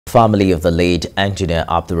Family of the late Engineer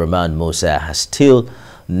Abdulrahman Musa has still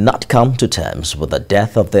not come to terms with the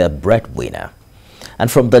death of their breadwinner.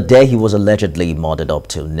 And from the day he was allegedly murdered up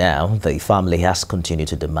till now, the family has continued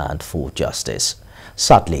to demand for justice.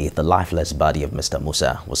 Sadly, the lifeless body of Mr.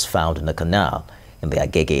 Musa was found in a canal in the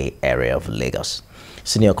Agege area of Lagos.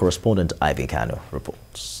 Senior correspondent Ivy Canal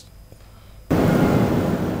reports.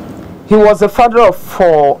 He was a father of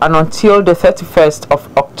 4, and until the 31st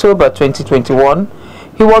of October 2021,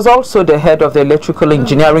 he was also the head of the electrical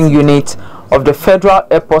engineering unit of the Federal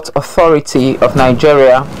Airport Authority of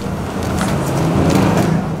Nigeria.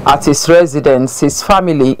 At his residence, his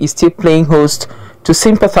family is still playing host to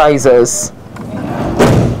sympathizers.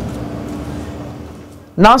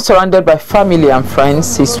 Now surrounded by family and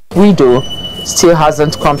friends, his widow still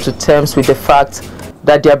hasn't come to terms with the fact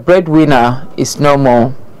that their breadwinner is no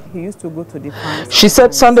more. He used to go to the farm. She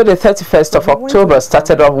said Sunday the 31st of October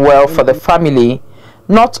started off well for the family,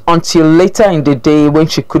 not until later in the day when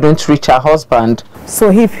she couldn't reach her husband.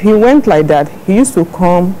 So if he went like that, he used to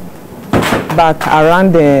come back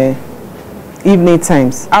around the evening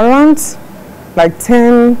times, around like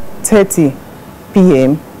 10:30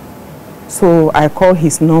 p.m. So I called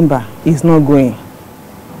his number, he's not going.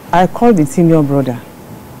 I called the senior brother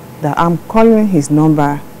that I'm calling his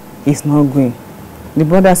number, he's not going. The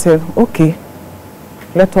brother said, okay,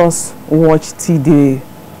 let us watch till the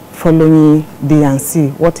following day and see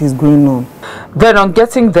what is going on. Then on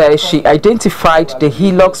getting there, she identified the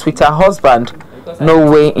hillocks with her husband,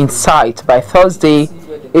 no way in sight. By Thursday,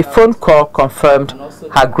 a phone call confirmed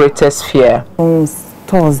her greatest fear. On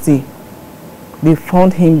Thursday, they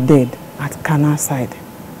found him dead at Canal side.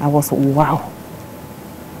 I was, wow,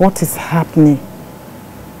 what is happening?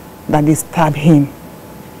 That they stabbed him.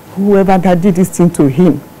 Whoever that did this thing to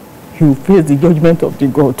him, he will face the judgment of the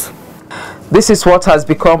God. This is what has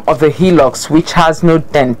become of the hillocks, which has no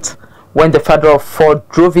dent, when the father of 4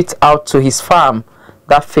 drove it out to his farm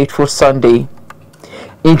that fateful Sunday.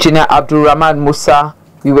 Engineer Abdulrahman Musa,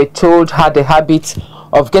 we were told, had a habit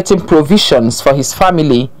of getting provisions for his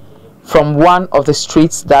family from one of the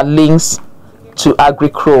streets that links to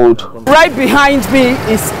Agege Road. Right behind me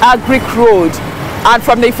is Agege Road, and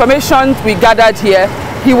from the information we gathered here,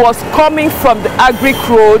 he was coming from the Agege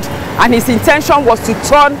Road and his intention was to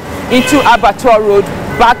turn into Abattoir Road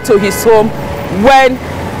back to his home when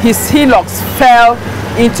his hillocks fell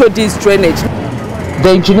into this drainage.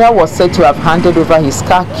 The engineer was said to have handed over his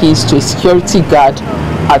car keys to a security guard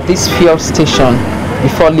at this fuel station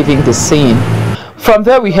before leaving the scene. From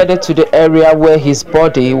there we headed to the area where his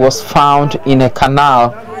body was found in a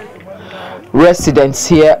canal. Residents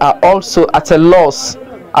here are also at a loss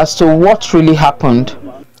as to what really happened.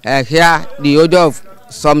 I hear the odor of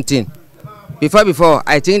something. Before,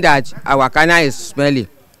 I think that our canal is smelly.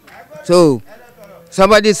 So,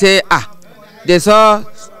 somebody say, they saw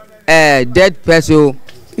a dead person.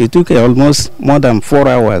 It took almost more than 4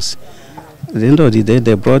 hours. At the end of the day,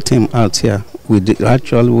 they brought him out here.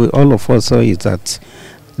 All of us saw is that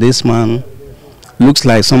this man looks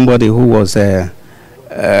like somebody who was harmed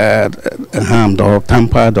or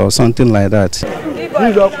tampered or something like that.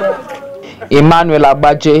 Emmanuel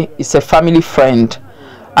Agege is a family friend,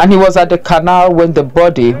 and he was at the canal when the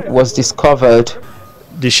body was discovered.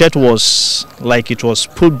 The shirt was like it was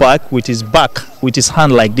pulled back with his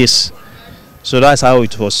hand like this. So that's how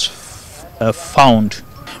it was found.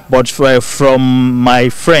 But from my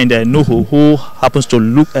friend Nuhu, who happens to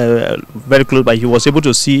look very close by, he was able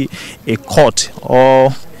to see a cut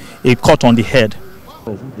on the head.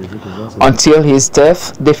 Until his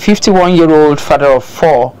death, the 51-year-old father of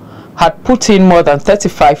 4 had put in more than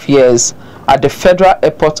 35 years at the Federal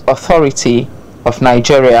Airport Authority of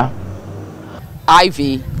Nigeria.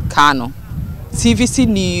 Ivy Canal, TVC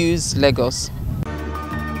News, Lagos.